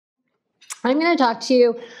I'm going to talk to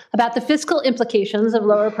you about the fiscal implications of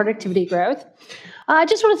lower productivity growth. I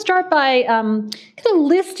just want to start by kind of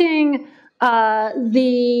listing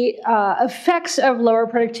the effects of lower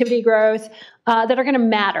productivity growth that are going to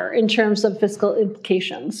matter in terms of fiscal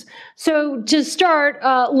implications. So to start,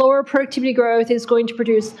 lower productivity growth is going to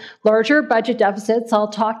produce larger budget deficits. I'll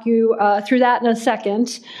talk you through that in a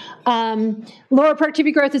second. Lower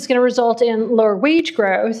productivity growth is going to result in lower wage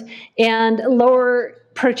growth, and lower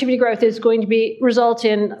productivity growth is going to result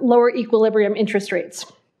in lower equilibrium interest rates.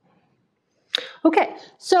 Okay,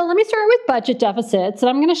 so let me start with budget deficits, and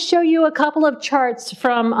I'm going to show you a couple of charts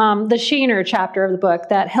from the Shaner chapter of the book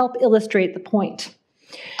that help illustrate the point.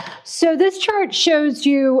 So this chart shows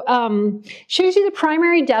you the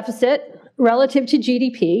primary deficit relative to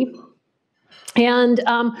GDP. And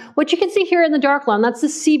what you can see here in the dark line, that's the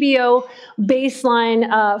CBO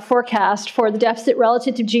baseline forecast for the deficit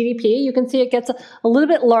relative to GDP. You can see it gets a little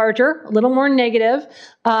bit larger, a little more negative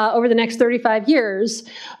over the next 35 years.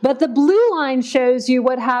 But the blue line shows you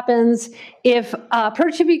what happens if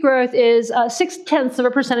productivity growth is 0.6 of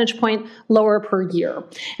a percentage point lower per year.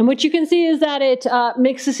 And what you can see is that it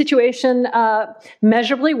makes the situation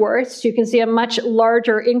measurably worse. You can see a much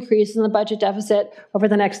larger increase in the budget deficit over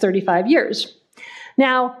the next 35 years.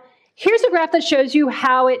 Now, here's a graph that shows you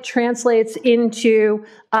how it translates into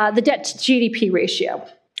the debt to GDP ratio.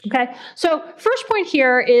 Okay, so first point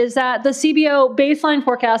here is that the CBO baseline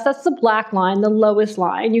forecast, that's the black line, the lowest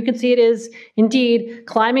line. You can see it is indeed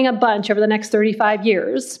climbing a bunch over the next 35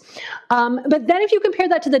 years. But then if you compare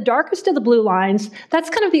that to the darkest of the blue lines, that's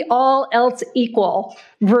kind of the all else equal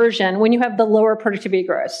version when you have the lower productivity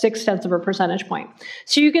growth, 0.6 of a percentage point.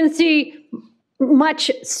 So you can see much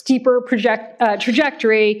steeper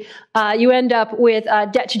trajectory. You end up with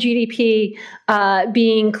debt to GDP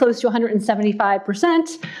being close to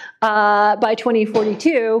 175% by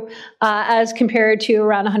 2042, as compared to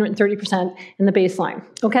around 130% in the baseline.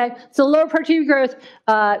 Okay, so lower productivity growth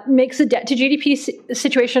makes the debt to GDP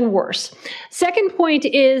situation worse. Second point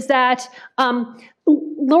is that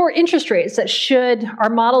lower interest rates that our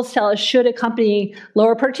models tell us should accompany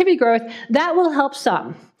lower productivity growth, that will help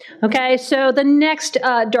some. Okay, so the next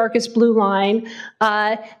darkest blue line,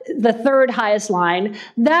 the third highest line,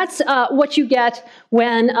 that's what you get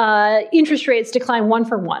when interest rates decline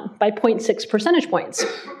 1-for-1 by 0.6 percentage points.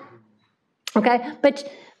 Okay,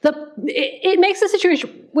 but it makes the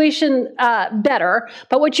situation better,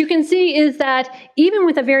 but what you can see is that even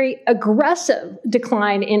with a very aggressive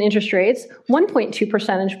decline in interest rates, 1.2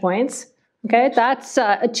 percentage points, okay, that's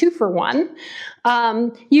a 2-for-1,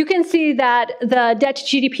 you can see that the debt to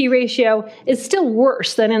GDP ratio is still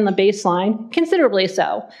worse than in the baseline, considerably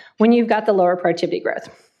so, when you've got the lower productivity growth.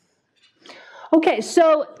 Okay,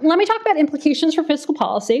 so let me talk about implications for fiscal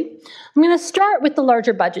policy. I'm going to start with the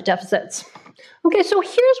larger budget deficits. Okay, so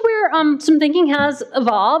here's where some thinking has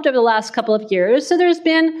evolved over the last couple of years. So there's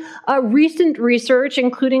been recent research,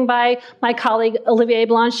 including by my colleague Olivier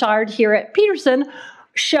Blanchard here at Peterson,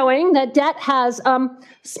 showing that debt has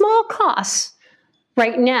small costs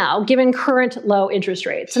right now, given current low interest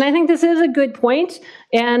rates. And I think this is a good point,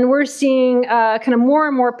 and we're seeing kind of more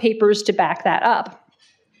and more papers to back that up.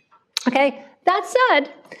 Okay, that said,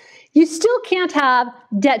 you still can't have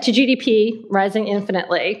debt to GDP rising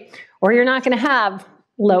infinitely, or you're not going to have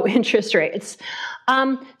low interest rates.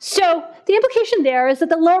 So the implication there is that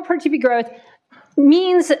the lower productivity growth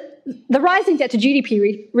means the rising debt to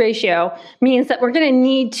GDP ratio means that we're going to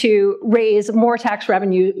need to raise more tax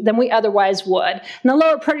revenue than we otherwise would. And the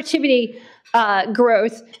lower productivity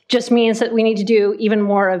growth just means that we need to do even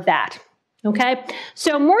more of that. Okay,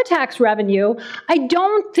 so more tax revenue. I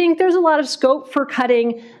don't think there's a lot of scope for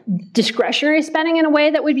cutting discretionary spending in a way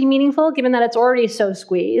that would be meaningful, given that it's already so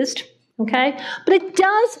squeezed. Okay, but it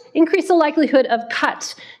does increase the likelihood of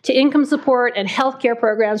cuts to income support and healthcare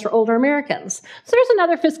programs for older Americans. So there's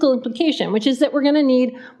another fiscal implication, which is that we're going to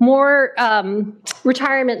need more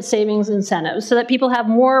retirement savings incentives so that people have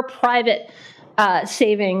more private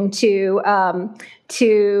saving to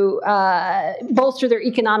bolster their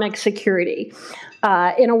economic security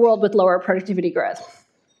in a world with lower productivity growth.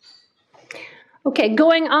 Okay,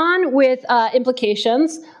 going on with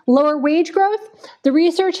implications, lower wage growth. The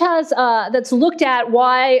research has that's looked at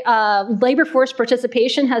why labor force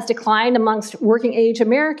participation has declined amongst working age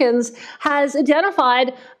Americans has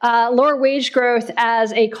identified lower wage growth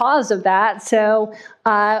as a cause of that. So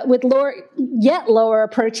with yet lower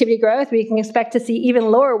productivity growth, we can expect to see even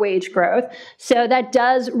lower wage growth. So that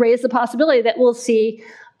does raise the possibility that we'll see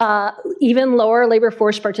even lower labor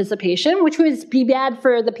force participation, which would be bad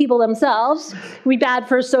for the people themselves, would be bad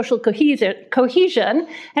for social cohesion,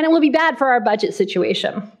 and it will be bad for our budget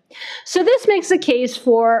situation. So this makes a case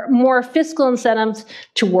for more fiscal incentives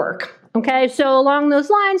to work. Okay, so along those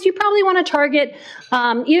lines, you probably want to target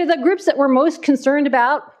either the groups that we're most concerned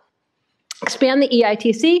about, expand the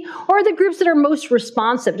EITC, or the groups that are most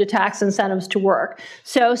responsive to tax incentives to work.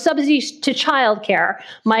 So subsidies to childcare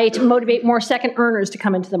might motivate more second earners to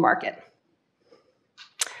come into the market.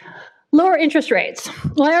 Lower interest rates.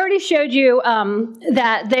 Well, I already showed you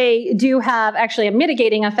that they do have actually a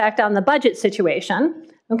mitigating effect on the budget situation.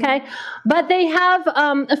 Okay, but they have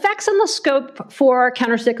effects on the scope for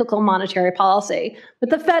countercyclical monetary policy. With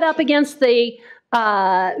the Fed up against the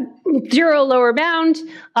zero lower bound,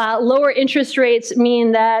 lower interest rates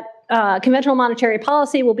mean that conventional monetary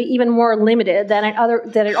policy will be even more limited than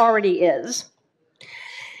it already is.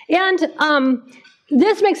 And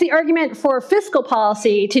this makes the argument for fiscal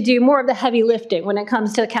policy to do more of the heavy lifting when it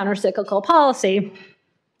comes to countercyclical policy.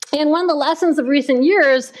 And one of the lessons of recent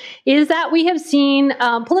years is that we have seen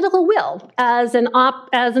political will as an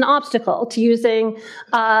obstacle to using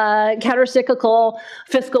countercyclical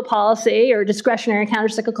fiscal policy or discretionary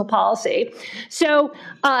countercyclical policy. So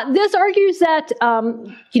this argues that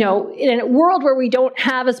in a world where we don't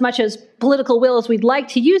have as much as political will as we'd like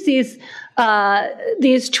to use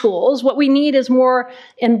these tools, what we need is more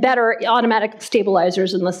and better automatic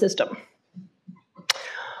stabilizers in the system.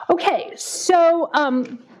 Okay,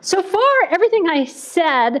 so far, everything I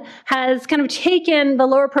said has kind of taken the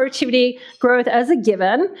lower productivity growth as a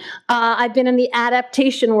given. I've been in the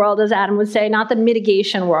adaptation world, as Adam would say, not the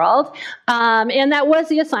mitigation world. And that was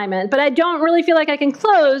the assignment. But I don't really feel like I can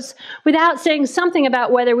close without saying something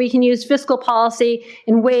about whether we can use fiscal policy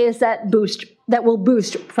in ways that will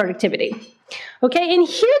boost productivity. Okay, and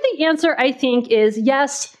here the answer, I think, is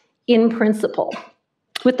yes, in principle,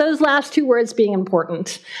 with those last two words being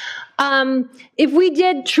important. If we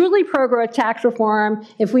did truly pro-growth tax reform,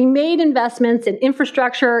 if we made investments in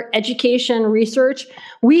infrastructure, education, research,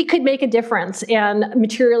 we could make a difference and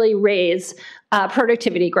materially raise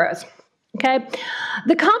productivity growth. Okay?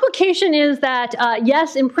 The complication is that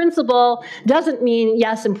yes in principle doesn't mean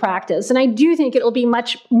yes in practice. And I do think it will be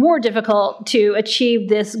much more difficult to achieve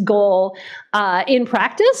this goal in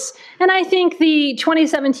practice. And I think the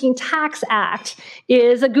 2017 Tax Act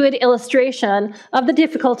is a good illustration of the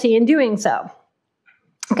difficulty in doing so.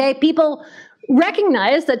 Okay, people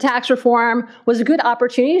recognize that tax reform was a good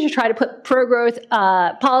opportunity to try to put pro-growth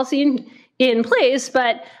policy in place,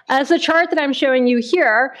 but as the chart that I'm showing you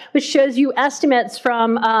here, which shows you estimates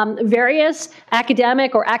from various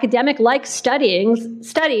academic or academic-like studies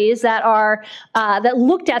that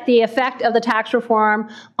looked at the effect of the tax reform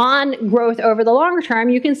on growth over the longer term,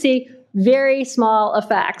 you can see very small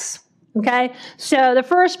effects. Okay, so the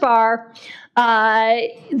first bar,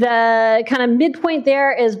 the kind of midpoint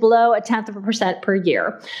there is below 0.1% per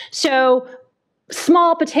year. So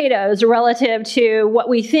small potatoes relative to what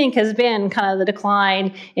we think has been kind of the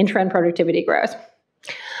decline in trend productivity growth.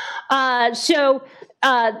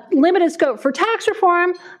 Limited scope for tax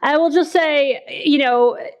reform. I will just say,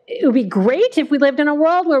 it would be great if we lived in a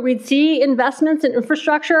world where we'd see investments in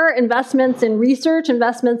infrastructure, investments in research,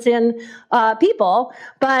 investments in people.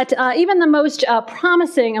 But even the most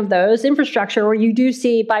promising of those, infrastructure, where you do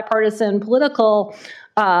see bipartisan political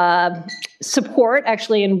support,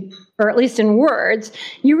 actually, or at least in words,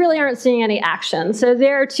 you really aren't seeing any action. So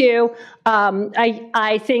there too,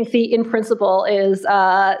 I think the in principle is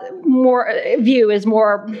more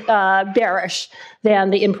bearish than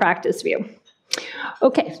the in practice view.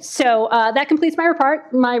 Okay, so that completes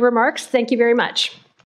my remarks. Thank you very much.